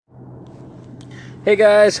Hey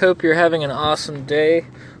guys, hope you're having an awesome day.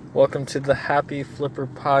 Welcome to the Happy Flipper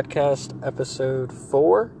Podcast, episode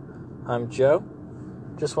 4. I'm Joe.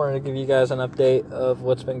 Just wanted to give you guys an update of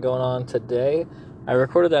what's been going on today. I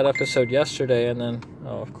recorded that episode yesterday, and then,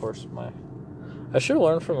 I should have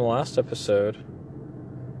learned from the last episode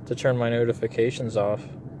to turn my notifications off,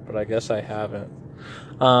 but I guess I haven't.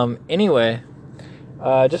 Anyway,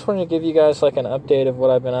 I just wanted to give you guys an update of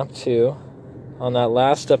what I've been up to. On that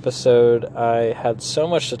last episode, I had so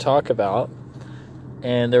much to talk about,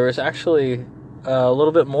 and there was actually a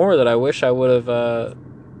little bit more that I wish I would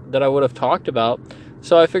have talked about.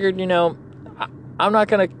 So I figured, I'm not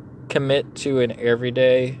going to commit to an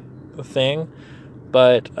everyday thing,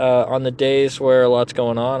 but on the days where a lot's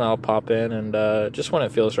going on, I'll pop in and just when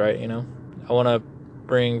it feels right, I want to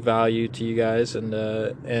bring value to you guys and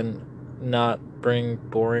not bring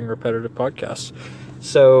boring, repetitive podcasts.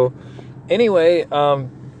 So anyway,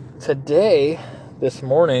 this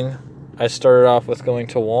morning, I started off with going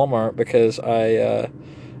to Walmart because I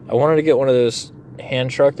wanted to get one of those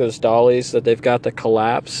hand truck, those dollies that they've got the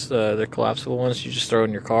they're collapsible ones you just throw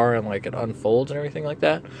in your car and it unfolds and everything like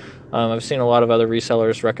that. I've seen a lot of other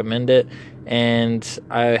resellers recommend it, and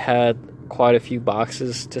I had quite a few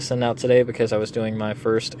boxes to send out today because I was doing my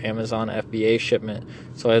first Amazon FBA shipment.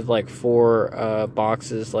 So I had 4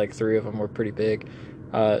 boxes, 3 of them were pretty big.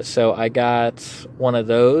 So I got one of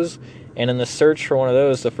those, and in the search for one of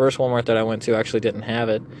those, the first Walmart that I went to actually didn't have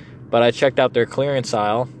it, but I checked out their clearance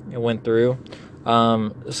aisle and went through.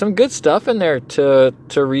 Some good stuff in there to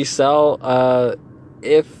resell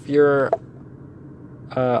if you're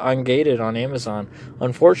ungated on Amazon.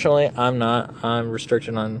 Unfortunately, I'm not. I'm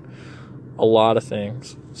restricted on a lot of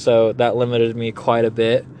things, so that limited me quite a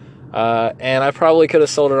bit. And I probably could have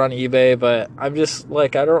sold it on eBay, but I'm just I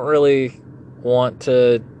don't really want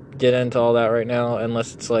to get into all that right now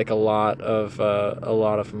unless it's a lot of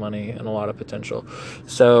money and a lot of potential.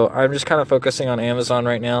 So I'm just kind of focusing on Amazon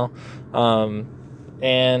right now.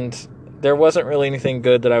 And there wasn't really anything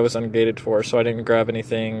good that I was ungated for, so I didn't grab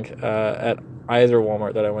anything at either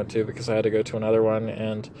Walmart that I went to because I had to go to another one,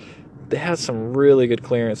 and they had some really good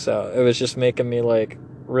clearance out. It was just making me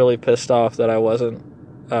really pissed off that I wasn't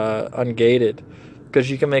ungated,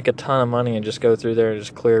 because you can make a ton of money and just go through there and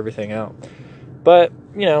just clear everything out. But,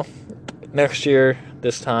 next year,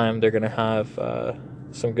 this time, they're going to have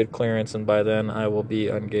some good clearance, and by then I will be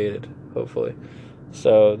ungated, hopefully.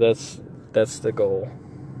 So that's the goal.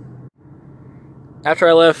 After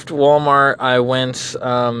I left Walmart, I went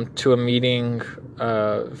to a meeting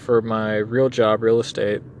for my real job, real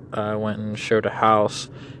estate. I went and showed a house,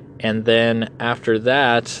 and then after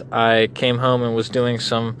that, I came home and was doing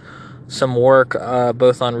some work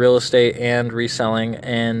both on real estate and reselling,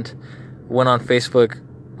 and went on Facebook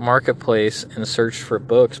Marketplace and searched for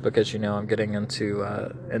books because I'm getting into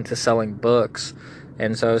selling books,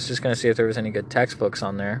 and so I was just going to see if there was any good textbooks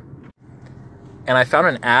on there. And I found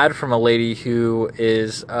an ad from a lady who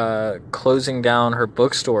is closing down her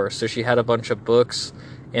bookstore, so she had a bunch of books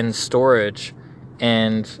in storage,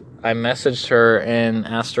 and I messaged her and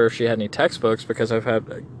asked her if she had any textbooks because I've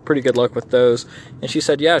had pretty good luck with those, and she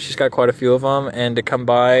said yeah, she's got quite a few of them, and to come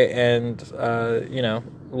by and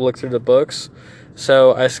look through the books.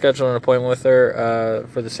 So I scheduled an appointment with her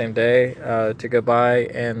for the same day to go by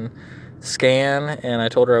and scan, and I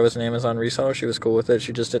told her I was an Amazon reseller. She was cool with it.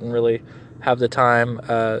 She just didn't really have the time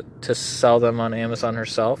to sell them on Amazon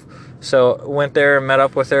herself. So went there and met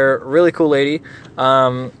up with her. Really cool lady,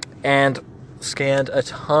 and scanned a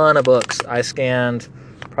ton of books. I scanned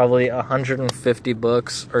probably 150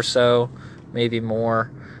 books or so, maybe more.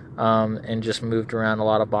 And just moved around a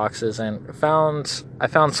lot of boxes, and I found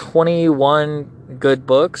 21 good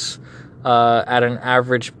books at an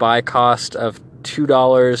average buy cost of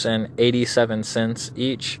 $2.87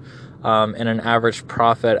 each, and an average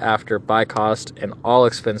profit after buy cost and all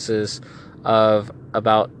expenses of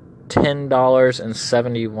about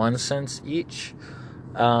 $10.71 each.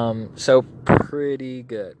 So pretty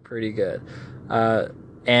good.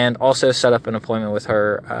 And also set up an appointment with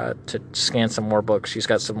her to scan some more books. She's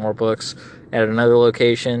got some more books at another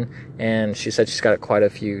location, and she said she's got quite a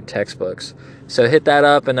few textbooks. So hit that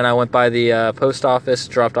up, and then I went by the post office,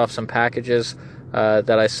 dropped off some packages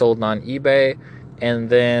that I sold on eBay,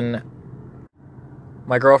 and then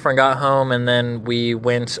my girlfriend got home, and then we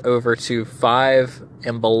went over to Five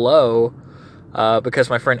and Below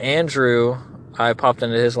because my friend Andrew, I popped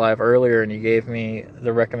into his live earlier, and he gave me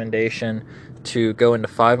the recommendation to go into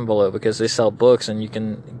Five and Below because they sell books, and you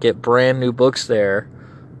can get brand new books there.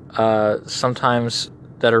 Sometimes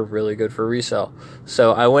that are really good for resale.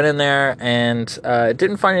 So I went in there and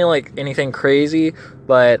didn't find anything crazy,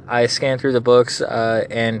 but I scanned through the books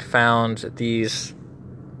and found these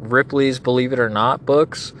Ripley's Believe It or Not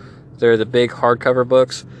books. They're the big hardcover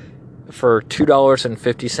books for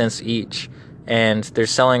 $2.50 each, and they're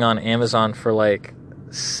selling on Amazon for like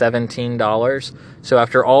 $17. So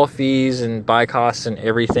after all fees and buy costs and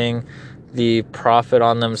everything, the profit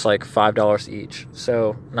on them is like $5 each.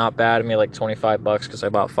 So not bad. I made like $25 because I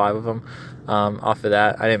bought 5 of them off of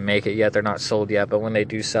that. I didn't make it yet. They're not sold yet, but when they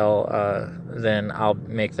do sell, then I'll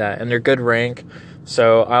make that. And they're good rank.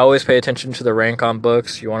 So I always pay attention to the rank on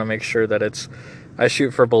books. You want to make sure that I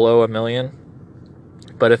shoot for below 1 million.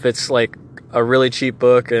 But if it's like a really cheap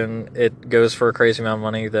book and it goes for a crazy amount of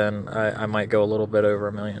money, then I might go a little bit over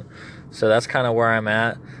 1 million. So that's kind of where I'm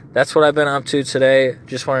at. That's what I've been up to today.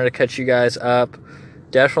 Just wanted to catch you guys up.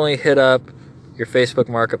 Definitely hit up your Facebook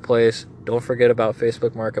Marketplace. Don't forget about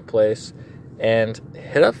Facebook Marketplace. And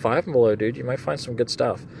hit up Five and Below, dude. You might find some good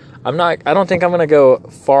stuff. I don't think I'm going to go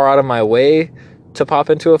far out of my way to pop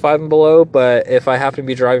into a Five and Below, but if I happen to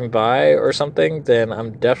be driving by or something, then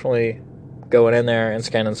I'm definitely going in there and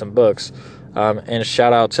scanning some books. And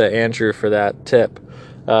shout out to Andrew for that tip.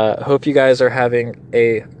 Hope you guys are having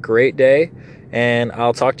a great day, and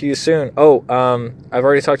I'll talk to you soon. I've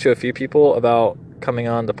already talked to a few people about coming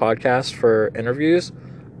on the podcast for interviews.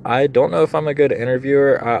 I don't know if I'm a good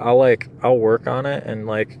interviewer. I'll work on it and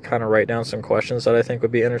kind of write down some questions that I think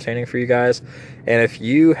would be entertaining for you guys. And if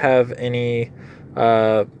you have any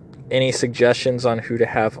suggestions on who to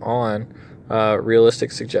have on,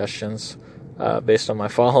 realistic suggestions based on my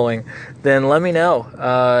following, then let me know.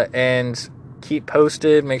 And keep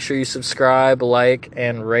posted. Make sure you subscribe, like,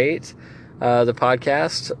 and rate the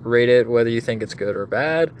podcast. Rate it whether you think it's good or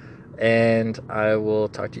bad. And I will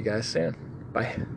talk to you guys soon. Bye.